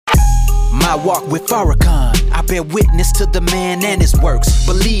My walk with Farrakhan, I bear witness to the man and his works.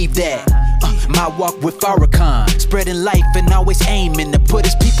 Believe that. My walk with Farrakhan, spreading life and always aiming to put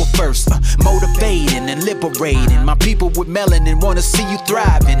his people first. Motivating and liberating my people with melanin, wanna see you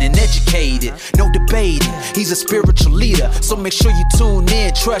thriving and educated. No debating, he's a spiritual leader, so make sure you tune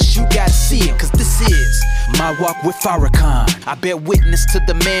in. Trust you gotta see it, cause this is my walk with Farrakhan. I bear witness to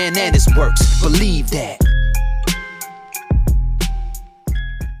the man and his works. Believe that.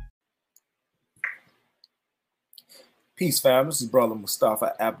 Peace, fam. This is Brother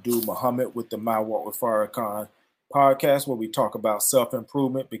Mustafa Abdul Muhammad with the My Walk with Farrakhan podcast, where we talk about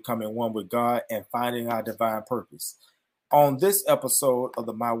self-improvement, becoming one with God, and finding our divine purpose. On this episode of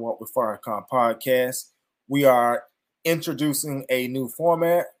the My Walk with Farrakhan podcast, we are introducing a new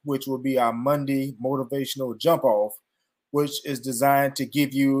format, which will be our Monday motivational jump off, which is designed to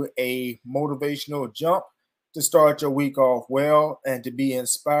give you a motivational jump to start your week off well and to be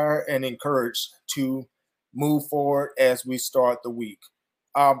inspired and encouraged to move forward as we start the week.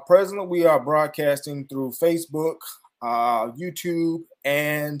 Presently, we are broadcasting through Facebook, YouTube,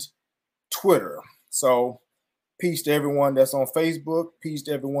 and Twitter. So peace to everyone that's on Facebook, peace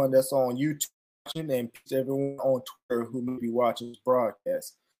to everyone that's on YouTube, and peace to everyone on Twitter who may be watching this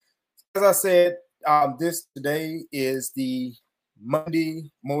broadcast. As I said, this today is the Monday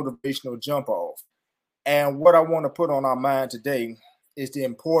motivational jump off. And what I want to put on our mind today is the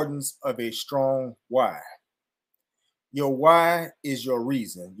importance of a strong why. Your why is your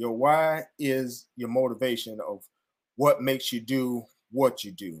reason. Your why is your motivation of what makes you do what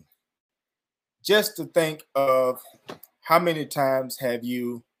you do. Just to think of how many times have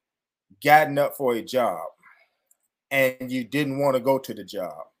you gotten up for a job and you didn't want to go to the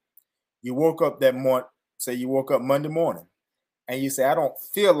job. You woke up that morning, say you woke up Monday morning, and you say, I don't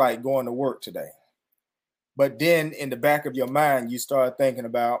feel like going to work today. But then in the back of your mind, you start thinking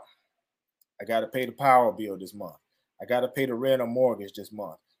about, I got to pay the power bill this month. I got to pay the rent or mortgage this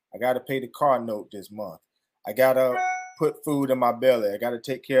month. I got to pay the car note this month. I got to put food in my belly. I got to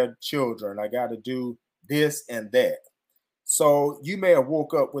take care of children. I got to do this and that. So you may have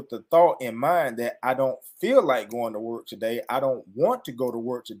woke up with the thought in mind that I don't feel like going to work today. I don't want to go to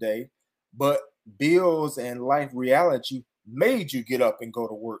work today, but bills and life reality made you get up and go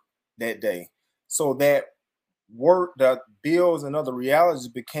to work that day. So that work, the bills and other realities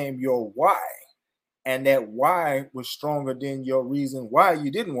became your why. And that why was stronger than your reason why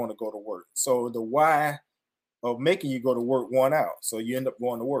you didn't want to go to work. So the why of making you go to work won out. So you end up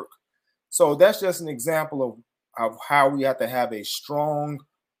going to work. So that's just an example of how we have to have a strong,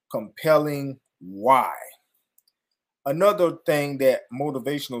 compelling why. Another thing that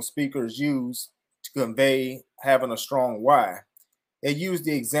motivational speakers use to convey having a strong why, they use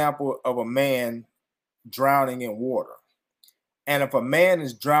the example of a man drowning in water. And if a man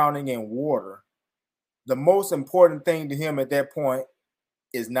is drowning in water, the most important thing to him at that point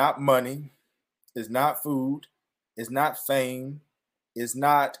is not money, is not food, is not fame, is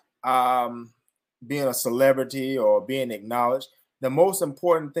not being a celebrity or being acknowledged. The most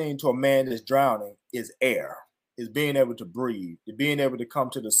important thing to a man that's drowning is air, is being able to breathe, is being able to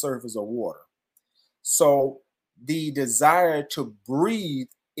come to the surface of water. So the desire to breathe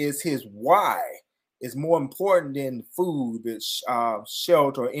is his why. Is more important than food,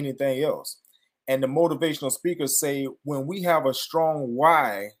 shelter, or anything else. And the motivational speakers say when we have a strong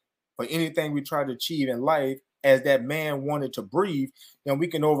why for anything we try to achieve in life, as that man wanted to breathe, then we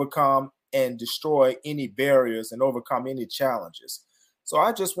can overcome and destroy any barriers and overcome any challenges. So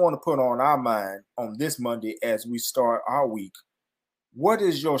I just want to put on our mind on this Monday as we start our week, what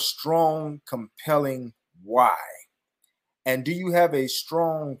is your strong, compelling why? And do you have a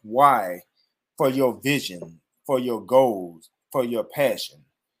strong why for your vision, for your goals, for your passion?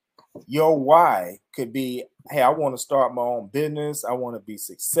 Your why could be, hey, I want to start my own business. I want to be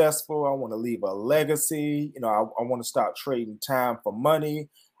successful. I want to leave a legacy. I want to stop trading time for money.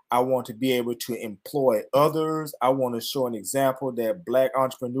 I want to be able to employ others. I want to show an example that Black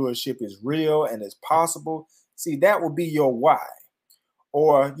entrepreneurship is real and is possible. See, that will be your why.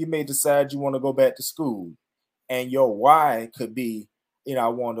 Or you may decide you want to go back to school, and your why could be, I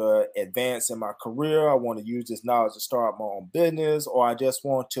want to advance in my career. I want to use this knowledge to start my own business, or I just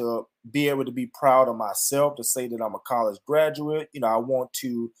want to be able to be proud of myself to say that I'm a college graduate. I want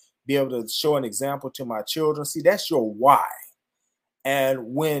to be able to show an example to my children. See, that's your why. And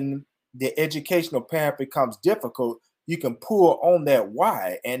when the educational path becomes difficult, you can pull on that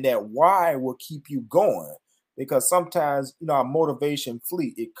why, and that why will keep you going. Because sometimes, our motivation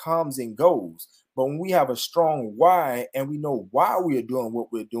fleet, it comes and goes. But when we have a strong why and we know why we are doing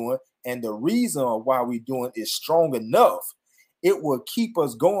what we're doing, and the reason why we're doing is strong enough, It will keep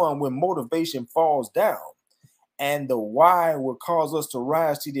us going when motivation falls down. And the why will cause us to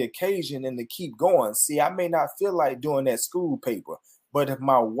rise to the occasion and to keep going. See, I may not feel like doing that school paper, but if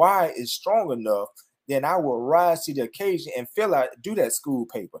my why is strong enough, then I will rise to the occasion and feel like do that school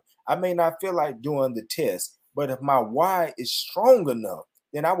paper. I may not feel like doing the test, but if my why is strong enough,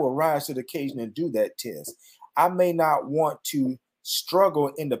 then I will rise to the occasion and do that test. I may not want to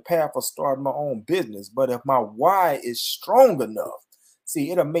struggle in the path of starting my own business, but if my why is strong enough,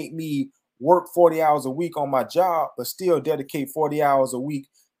 see, it'll make me work 40 hours a week on my job, but still dedicate 40 hours a week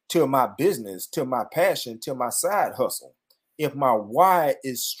to my business, to my passion, to my side hustle. If my why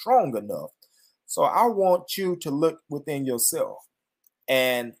is strong enough. So I want you to look within yourself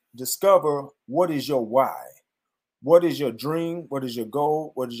and discover what is your why. What is your dream? What is your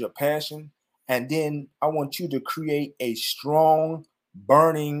goal? What is your passion? And then I want you to create a strong,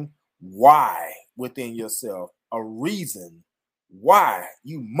 burning why within yourself, a reason why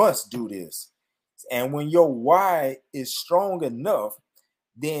you must do this. And when your why is strong enough,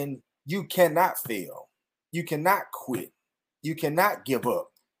 then you cannot fail. You cannot quit. You cannot give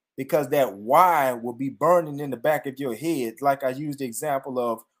up, because that why will be burning in the back of your head. Like I used the example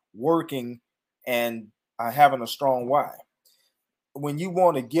of working and having a strong why. When you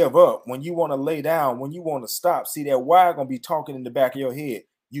want to give up, when you want to lay down, when you want to stop, see, that why going to be talking in the back of your head.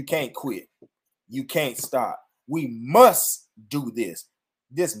 You can't quit. You can't stop. We must do this.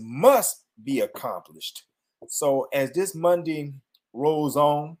 This must be accomplished. So as this Monday rolls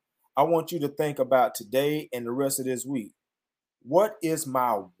on, I want you to think about today and the rest of this week. What is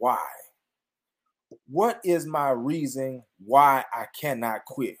my why? What is my reason why I cannot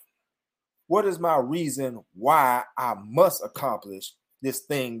quit? What is my reason why I must accomplish this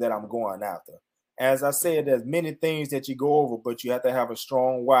thing that I'm going after? As I said, there's many things that you go over, but you have to have a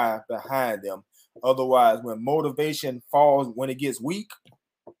strong why behind them. Otherwise, when motivation falls, when it gets weak,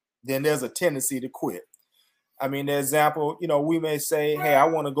 then there's a tendency to quit. I mean, the example, we may say, hey, I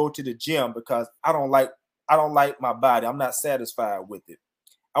want to go to the gym because I don't like my body. I'm not satisfied with it.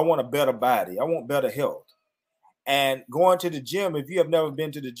 I want a better body. I want better health. And going to the gym, if you have never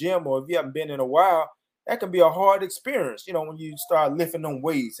been to the gym or if you haven't been in a while, that can be a hard experience, when you start lifting them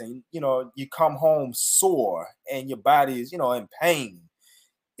weights and, you come home sore and your body is, in pain.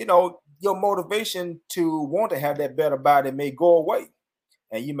 Your motivation to want to have that better body may go away.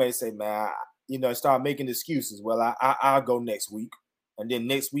 And you may say, man, start making excuses. Well, I'll go next week. And then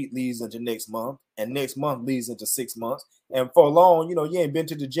next week leads into next month. And next month leads into 6 months. And for long, you ain't been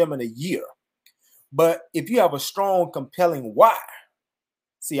to the gym in a year. But if you have a strong, compelling why,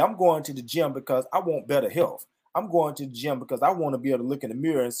 see, I'm going to the gym because I want better health. I'm going to the gym because I want to be able to look in the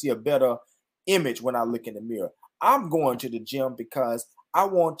mirror and see a better image when I look in the mirror. I'm going to the gym because I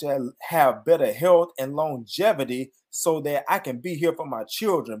want to have better health and longevity so that I can be here for my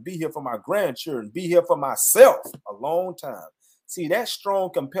children, be here for my grandchildren, be here for myself a long time. See, that strong,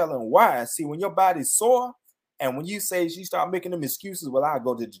 compelling why. See, when your body's sore and when you start making them excuses, well, I'll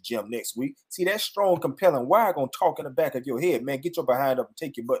go to the gym next week. See, that strong, compelling why going to talk in the back of your head, man, get your behind up and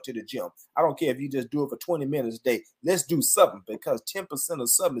take your butt to the gym. I don't care if you just do it for 20 minutes a day. Let's do something, because 10% of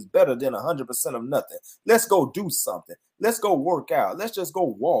something is better than 100% of nothing. Let's go do something. Let's go work out. Let's just go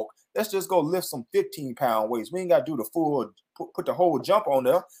walk. Let's just go lift some 15-pound weights. We ain't got to do the full, put the whole jump on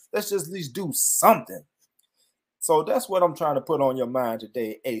there. Let's just at least do something. So that's what I'm trying to put on your mind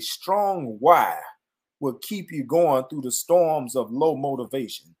today. A strong why will keep you going through the storms of low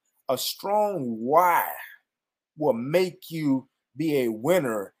motivation. A strong why will make you be a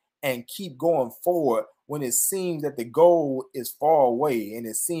winner and keep going forward when it seems that the goal is far away and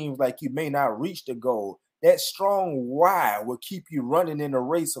it seems like you may not reach the goal. That strong why will keep you running in the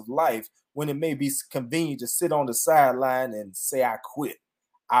race of life when it may be convenient to sit on the sideline and say, I quit.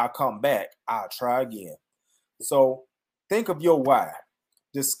 I'll come back. I'll try again. So think of your why.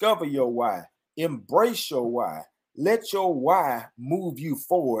 Discover your why. Embrace your why. Let your why move you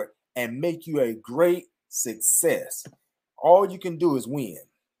forward and make you a great success. All you can do is win.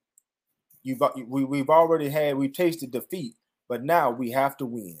 We've tasted defeat, but now we have to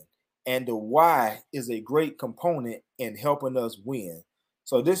win. And the why is a great component in helping us win.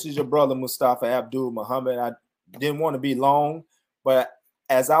 So this is your brother, Mustafa Abdul Muhammad. I didn't want to be long, but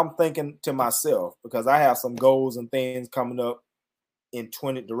as I'm thinking to myself, because I have some goals and things coming up in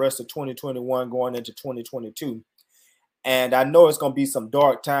the rest of 2021 going into 2022. And I know it's going to be some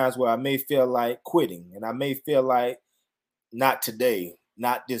dark times where I may feel like quitting, and I may feel like not today,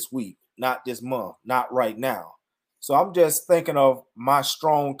 not this week, not this month, not right now. So I'm just thinking of my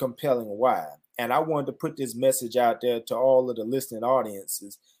strong, compelling why. And I wanted to put this message out there to all of the listening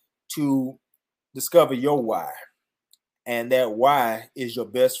audiences to discover your why. And that why is your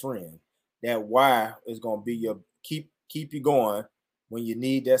best friend. That why is going to be your keep you going when you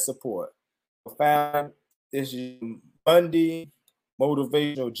need that support. Fine. This is Monday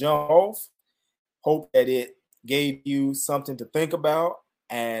motivational jump off. Hope that it gave you something to think about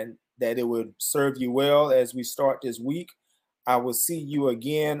and that it would serve you well as we start this week. I will see you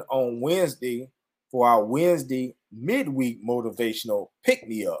again on Wednesday for our Wednesday midweek motivational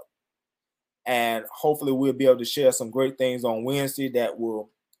pick-me-up. And hopefully we'll be able to share some great things on Wednesday that will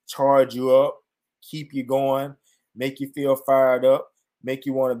charge you up, keep you going, make you feel fired up, make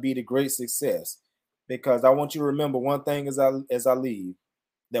you want to be the great success. Because I want you to remember one thing as I leave,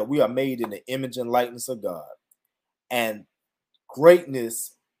 that we are made in the image and likeness of God. And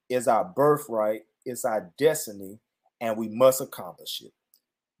greatness is our birthright, it's our destiny, and we must accomplish it.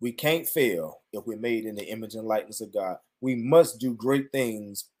 We can't fail if we're made in the image and likeness of God. We must do great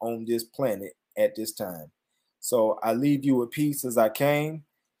things on this planet at this time. So I leave you with peace as I came.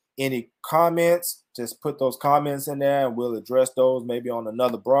 Any comments, just put those comments in there and we'll address those maybe on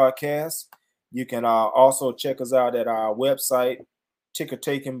another broadcast. You can also check us out at our website, ticker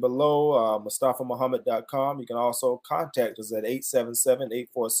taken below, MustafaMuhammad.com. You can also contact us at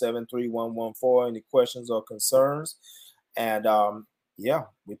 877-847-3114. Any questions or concerns. And yeah,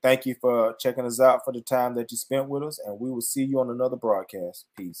 we thank you for checking us out for the time that you spent with us, and we will see you on another broadcast.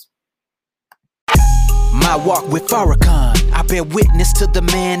 Peace. My walk with Farrakhan, I bear witness to the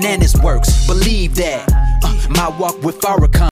man and his works. Believe that. My walk with Farrakhan.